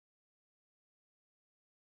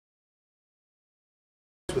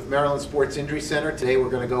Maryland Sports Injury Center. Today we're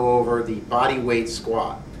going to go over the body weight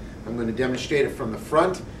squat. I'm going to demonstrate it from the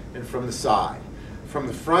front and from the side. From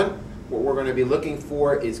the front, what we're going to be looking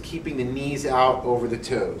for is keeping the knees out over the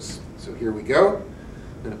toes. So here we go.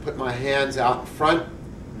 I'm going to put my hands out in front.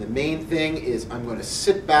 And the main thing is I'm going to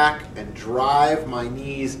sit back and drive my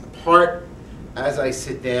knees apart as I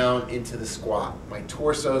sit down into the squat. My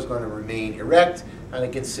torso is going to remain erect, and I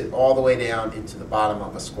can sit all the way down into the bottom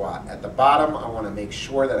of a squat. At the bottom, I want to make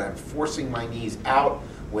sure that I'm forcing my knees out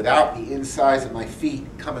without the insides of my feet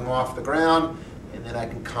coming off the ground, and then I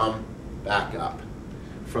can come back up.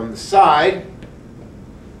 From the side,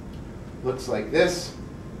 looks like this.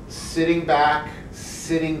 Sitting back,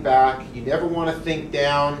 sitting back. You never want to think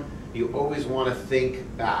down. You always want to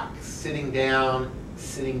think back. Sitting down,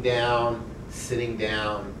 sitting down, sitting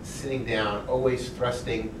down, sitting down, always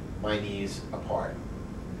thrusting my knees apart.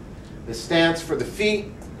 The stance for the feet,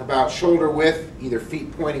 about shoulder width, either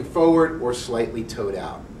feet pointing forward or slightly toed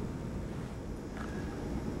out.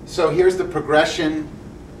 So here's the progression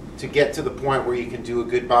to get to the point where you can do a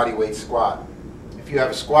good body weight squat. If you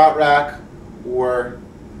have a squat rack or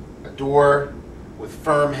a door with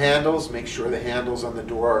firm handles, make sure the handles on the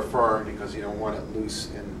door are firm because you don't want it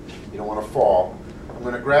loose and you don't want to fall. I'm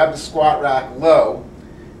going to grab the squat rack low,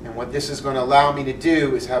 and what this is going to allow me to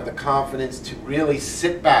do is have the confidence to really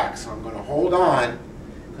sit back. So I'm going to hold on,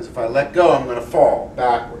 because if I let go, I'm going to fall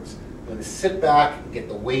backwards. I'm going to sit back and get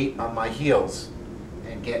the weight on my heels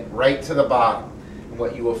and get right to the bottom. And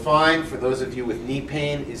what you will find, for those of you with knee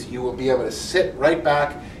pain, is you will be able to sit right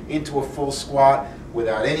back into a full squat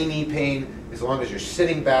without any knee pain, as long as you're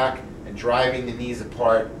sitting back and driving the knees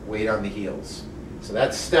apart, weight on the heels. So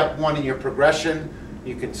that's step one in your progression.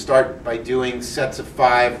 You can start by doing sets of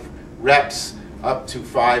 5 reps up to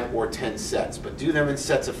 5 or 10 sets, but do them in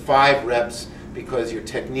sets of 5 reps because your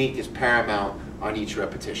technique is paramount on each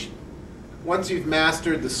repetition. Once you've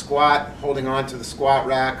mastered the squat, holding on to the squat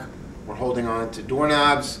rack or holding on to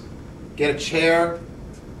doorknobs, get a chair,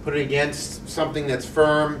 put it against something that's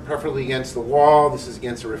firm, preferably against the wall. This is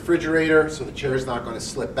against a refrigerator, so the chair is not going to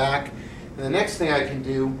slip back. And the next thing I can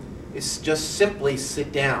do is just simply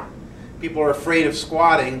sit down. People are afraid of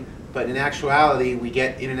squatting, but in actuality, we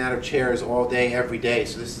get in and out of chairs all day, every day.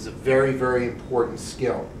 So this is a very, very important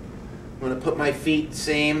skill. I'm going to put my feet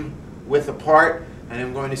same width apart, and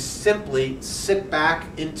I'm going to simply sit back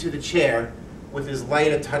into the chair with as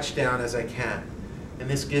light a touchdown as I can. And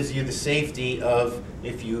this gives you the safety of,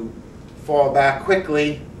 if you fall back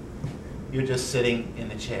quickly, you're just sitting in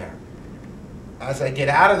the chair. As I get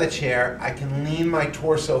out of the chair, I can lean my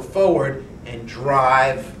torso forward and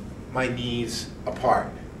drive my knees apart.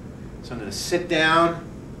 So I'm going to sit down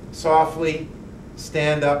softly,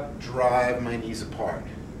 stand up, drive my knees apart.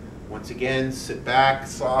 Once again, sit back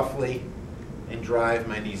softly and drive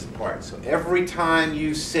my knees apart. So every time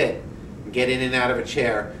you sit and get in and out of a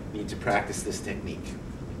chair, you need to practice this technique.